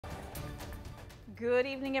Good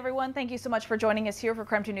evening, everyone. Thank you so much for joining us here for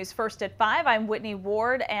KREM 2 News First at 5. I'm Whitney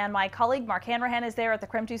Ward, and my colleague Mark Hanrahan is there at the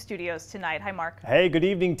KREM 2 studios tonight. Hi, Mark. Hey, good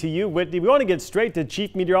evening to you, Whitney. We want to get straight to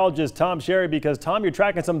Chief Meteorologist Tom Sherry because, Tom, you're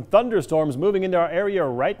tracking some thunderstorms moving into our area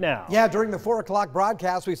right now. Yeah, during the 4 o'clock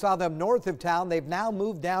broadcast, we saw them north of town. They've now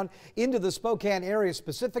moved down into the Spokane area,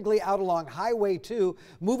 specifically out along Highway 2,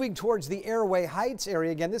 moving towards the Airway Heights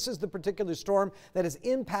area. Again, this is the particular storm that is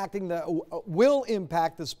will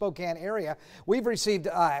impact the Spokane area. We've received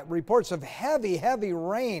reports of heavy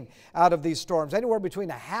rain out of these storms, anywhere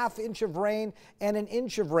between a ½ inch of rain and an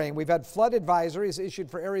inch of rain. We've had flood advisories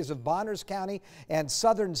issued for areas of Bonners County and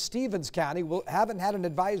southern Stevens County. We haven't had an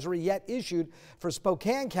advisory yet issued for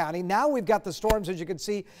Spokane County. Now we've got the storms, as you can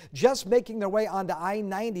see, just making their way onto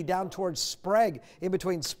I-90 down towards Sprague, in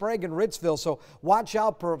between Sprague and Ritzville. So watch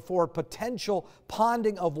out for potential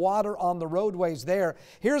ponding of water on the roadways there.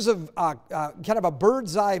 Here's a kind of a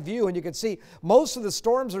bird's eye view, and you can see most of the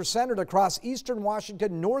storms are centered across eastern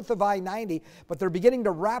Washington, north of I-90, but they're beginning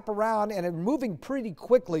to wrap around and are moving pretty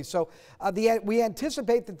quickly. So we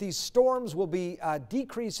anticipate that these storms will be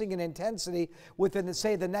decreasing in intensity within,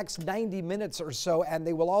 say, the next 90 minutes or so, and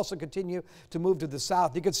they will also continue to move to the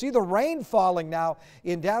south. You can see the rain falling now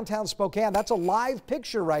in downtown Spokane. That's a live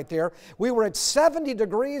picture right there. We were at 70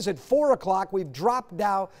 degrees at 4 o'clock. We've dropped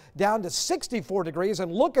down to 64 degrees,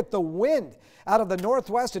 and look at the wind out of the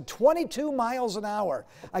northwest at 22 miles an hour.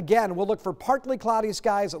 Again, we'll look for partly cloudy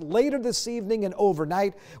skies later this evening and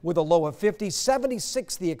overnight with a low of 50.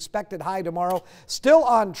 76 the expected high tomorrow. Still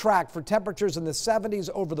on track for temperatures in the 70s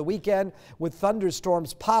over the weekend with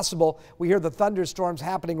thunderstorms possible. We hear the thunderstorms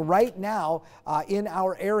happening right now in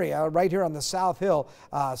our area, right here on the South Hill.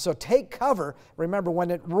 So take cover. Remember,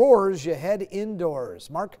 when it roars, you head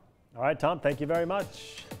indoors. Mark? All right, Tom, thank you very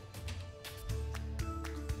much.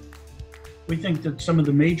 We think that some of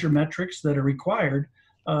the major metrics that are required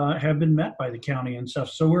have been met by the county and stuff.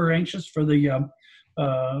 So we're anxious for the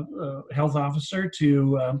health officer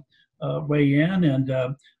to weigh in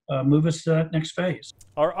and move us to that next phase.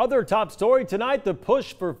 Our other top story tonight, the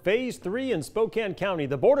push for Phase 3 in Spokane County.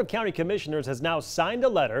 The Board of County Commissioners has now signed a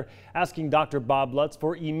letter asking Dr. Bob Lutz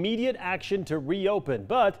for immediate action to reopen.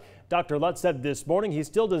 But Dr. Lutz said this morning he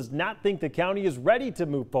still does not think the county is ready to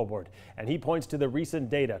move forward. And he points to the recent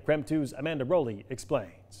data. KREM 2's Amanda Rowley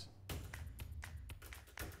explains.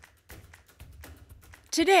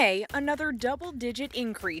 Today, another double-digit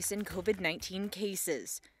increase in COVID-19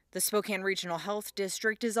 cases. The Spokane Regional Health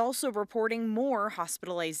District is also reporting more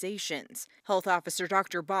hospitalizations. Health Officer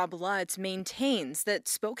Dr. Bob Lutz maintains that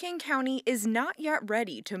Spokane County is not yet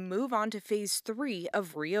ready to move on to Phase 3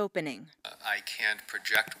 of reopening. I can't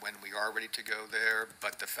project when we are ready to go there,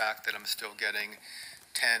 but the fact that I'm still getting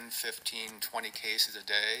 10, 15, 20 cases a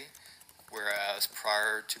day, whereas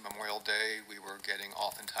prior to Memorial Day we were getting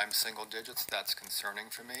oftentimes single digits, that's concerning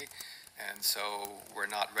for me. And so we're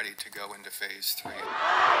not ready to go into Phase 3.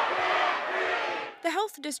 The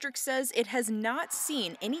health district says it has not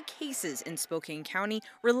seen any cases in Spokane County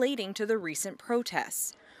relating to the recent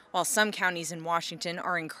protests. While some counties in Washington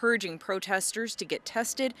are encouraging protesters to get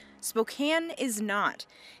tested, Spokane is not.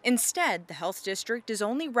 Instead, the health district is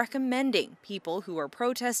only recommending people who are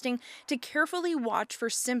protesting to carefully watch for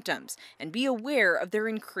symptoms and be aware of their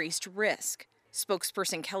increased risk.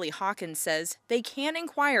 Spokesperson Kelly Hawkins says they can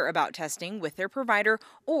inquire about testing with their provider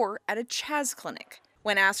or at a CHAZ clinic.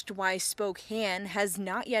 When asked why Spokane has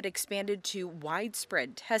not yet expanded to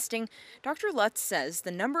widespread testing, Dr. Lutz says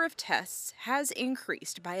the number of tests has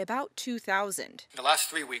increased by about 2,000. In the last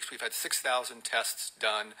 3 weeks, we've had 6,000 tests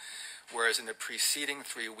done, whereas in the preceding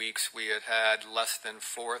 3 weeks, we had less than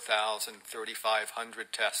 4,000,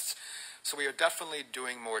 3,500 tests. So we are definitely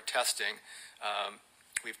doing more testing.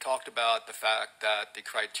 We've talked about the fact that the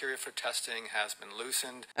criteria for testing has been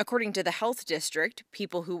loosened. According to the health district,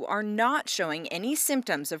 people who are not showing any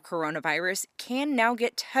symptoms of coronavirus can now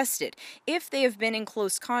get tested if they have been in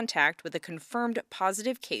close contact with a confirmed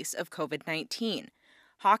positive case of COVID-19.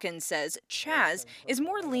 Hawkins says CHAZ is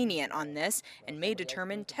more lenient on this and may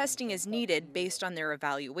determine testing is needed based on their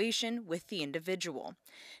evaluation with the individual.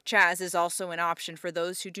 CHAZ is also an option for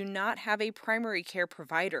those who do not have a primary care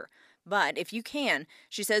provider. But if you can,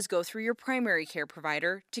 she says go through your primary care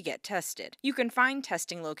provider to get tested. You can find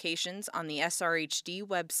testing locations on the SRHD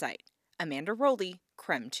website. Amanda Rowley,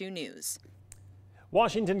 KREM 2 News.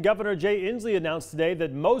 Washington Governor Jay Inslee announced today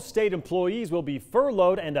that most state employees will be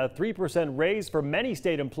furloughed and a 3% raise for many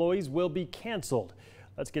state employees will be canceled.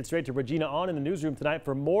 Let's get straight to Regina On in the newsroom tonight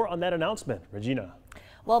for more on that announcement. Regina.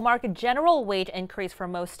 Well, Mark, a general wage increase for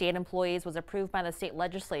most state employees was approved by the state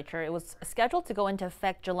legislature. It was scheduled to go into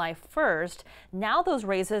effect July 1st. Now those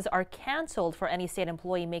raises are canceled for any state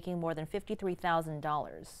employee making more than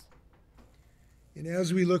 $53,000. And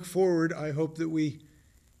as we look forward, I hope that we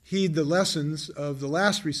heed the lessons of the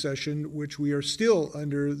last recession, which we are still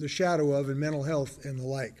under the shadow of in mental health and the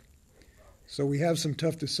like. So we have some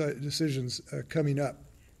tough decisions coming up.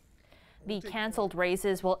 The canceled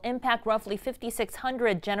raises will impact roughly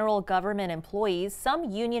 5,600 general government employees.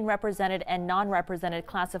 Some union represented and non-represented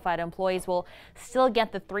classified employees will still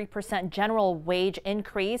get the 3% general wage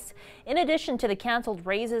increase. In addition to the canceled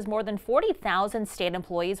raises, more than 40,000 state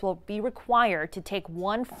employees will be required to take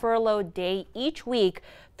one furlough day each week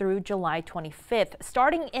through July 25th.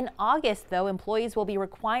 Starting in August, though, employees will be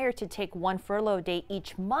required to take one furlough day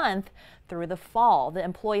each month through the fall. The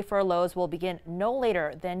employee furloughs will begin no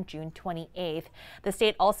later than June 28th. The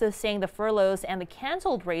state also saying the furloughs and the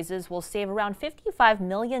canceled raises will save around $55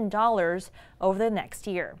 million over the next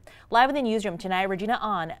year. Live in the newsroom tonight, Regina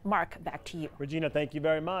On. Mark, back to you. Regina, thank you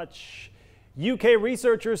very much. UK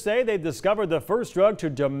researchers say they've discovered the first drug to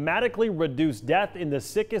dramatically reduce death in the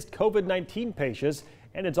sickest COVID-19 patients,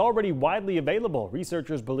 and it's already widely available.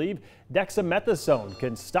 Researchers believe dexamethasone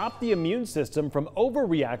can stop the immune system from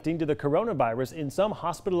overreacting to the coronavirus in some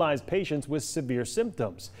hospitalized patients with severe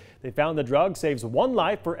symptoms. They found the drug saves one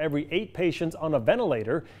life for every 8 patients on a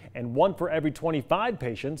ventilator and 1 for every 25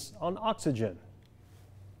 patients on oxygen.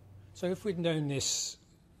 So if we'd known this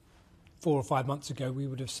 4 or 5 months ago, we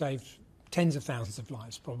would have saved tens of thousands of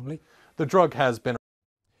lives, probably. The drug has been.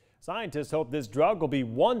 Scientists hope this drug will be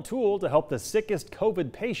one tool to help the sickest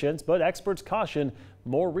COVID patients, but experts caution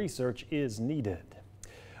more research is needed.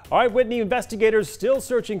 All right, Whitney, investigators still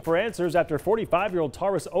searching for answers after 45-year-old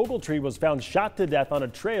Taurus Ogletree was found shot to death on a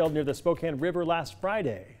trail near the Spokane River last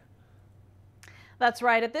Friday. That's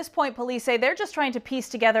right. At this point, police say they're just trying to piece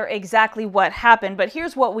together exactly what happened. But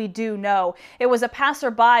here's what we do know. It was a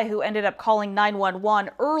passerby who ended up calling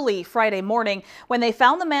 911 early Friday morning when they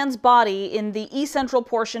found the man's body in the east central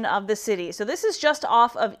portion of the city. So this is just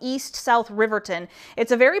off of East South Riverton.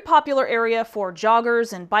 It's a very popular area for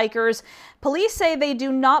joggers and bikers. Police say they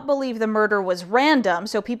do not believe the murder was random,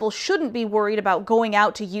 so people shouldn't be worried about going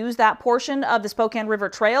out to use that portion of the Spokane River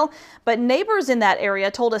Trail. But neighbors in that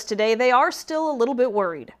area told us today they are still a little bit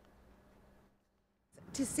worried.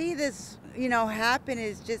 To see this, happen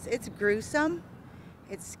is just, it's gruesome.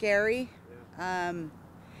 It's scary. I'm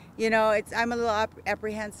a little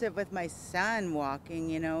apprehensive with my son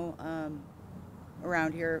walking,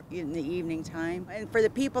 around here in the evening time. And for the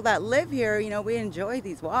people that live here, we enjoy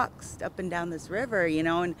these walks up and down this river,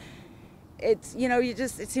 and it's,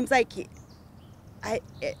 it seems like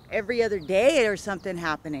every other day there's something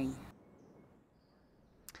happening.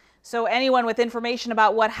 So anyone with information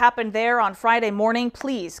about what happened there on Friday morning,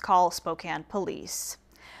 please call Spokane Police.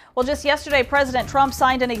 Well, just yesterday, President Trump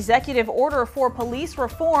signed an executive order for police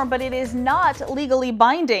reform, but it is not legally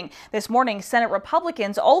binding. This morning, Senate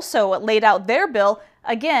Republicans also laid out their bill,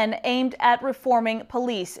 again aimed at reforming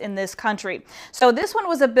police in this country. So this one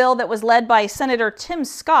was a bill that was led by Senator Tim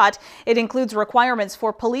Scott. It includes requirements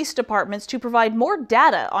for police departments to provide more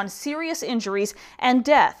data on serious injuries and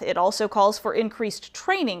death. It also calls for increased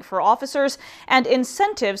training for officers and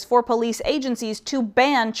incentives for police agencies to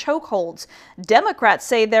ban chokeholds. Democrats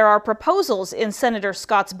say there are proposals in Senator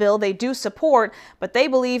Scott's bill they do support, but they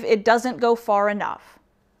believe it doesn't go far enough.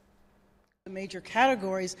 The major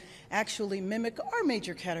categories actually mimic our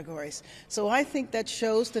major categories. So I think that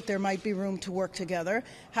shows that there might be room to work together.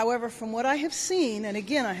 However, from what I have seen, and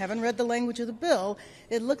again, I haven't read the language of the bill,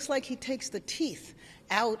 it looks like he takes the teeth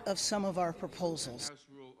out of some of our proposals.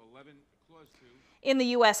 In the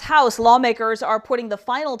U.S. House, lawmakers are putting the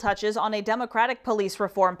final touches on a Democratic police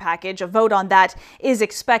reform package. A vote on that is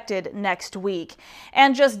expected next week.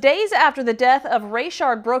 And just days after the death of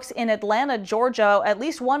Rayshard Brooks in Atlanta, Georgia, at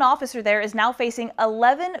least one officer there is now facing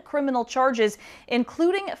 11 criminal charges,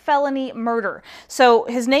 including felony murder. So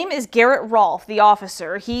his name is Garrett Rolfe, the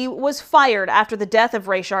officer. He was fired after the death of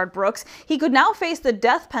Rayshard Brooks. He could now face the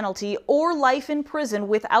death penalty or life in prison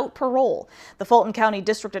without parole. The Fulton County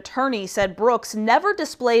District Attorney said Brooks never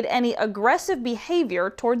displayed any aggressive behavior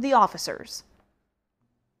toward the officers.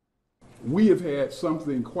 We have had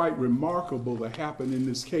something quite remarkable to happen in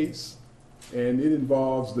this case, and it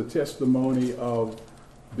involves the testimony of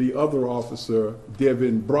the other officer,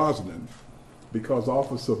 Devin Brosnan, because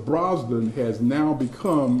Officer Brosnan has now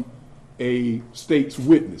become a state's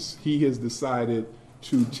witness. He has decided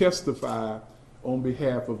to testify on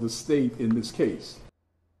behalf of the state in this case.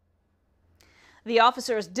 The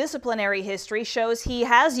officer's disciplinary history shows he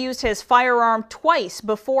has used his firearm twice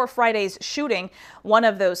before Friday's shooting. One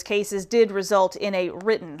of those cases did result in a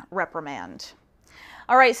written reprimand.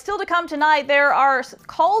 All right, still to come tonight, there are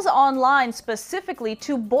calls online specifically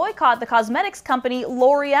to boycott the cosmetics company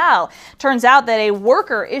L'Oreal. Turns out that a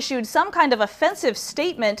worker issued some kind of offensive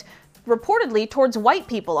statement reportedly towards white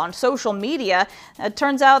people on social media. It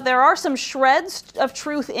turns out there are some shreds of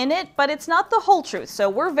truth in it, but it's not the whole truth. So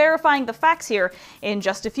we're verifying the facts here in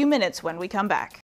just a few minutes when we come back.